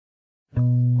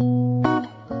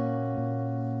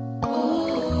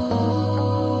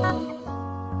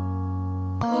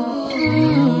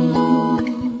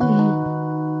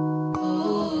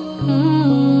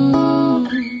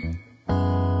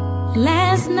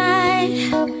night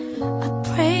I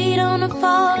prayed on a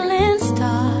falling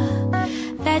star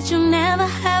that you'll never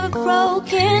have a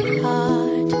broken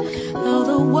heart. Though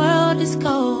the world is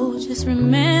cold, just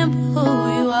remember who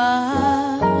you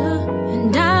are.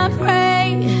 And I pray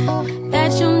that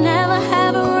you'll never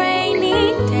have a rainy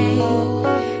day.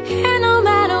 And no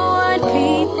matter what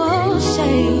people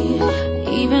say,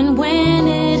 even when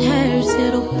it hurts,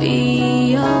 it'll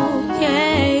be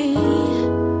okay.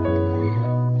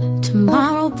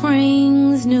 Tomorrow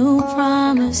brings new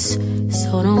promise, so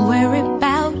don't worry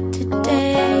about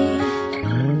today.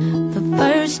 The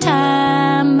first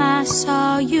time I saw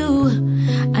you,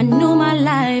 I knew my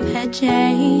life had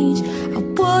changed. I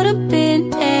would have been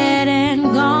dead and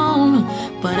gone,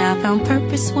 but I found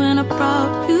purpose when I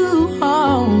brought you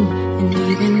home. And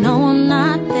even though I'm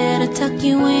not there to tuck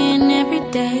you in every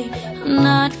day, I'm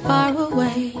not far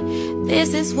away. This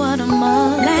is what I'm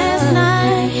up. Last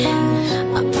night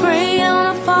I prayed on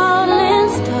a falling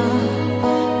star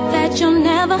that you'll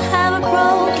never have a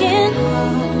broken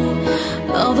heart.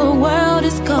 Though the world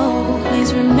is cold,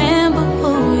 please remember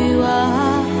who you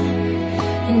are.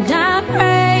 And I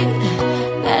pray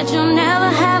that you'll never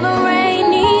have a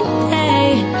rainy day.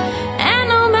 And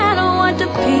no matter what the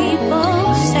people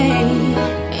say,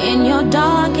 in your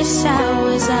darkest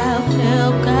hours I'll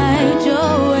help guide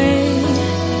your way.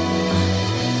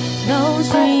 Those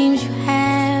dreams you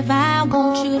have, I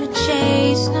want you to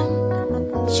chase them,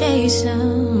 chase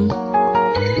them.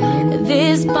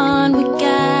 This bond we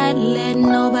got, let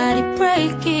nobody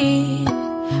break it,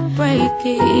 break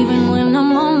it. Even when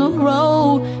I'm on the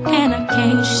road and I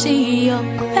can't see your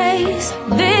face,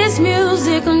 this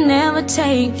music will never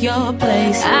take your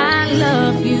place. I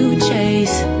love you,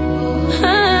 Chase.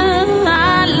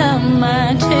 I love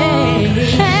my Chase.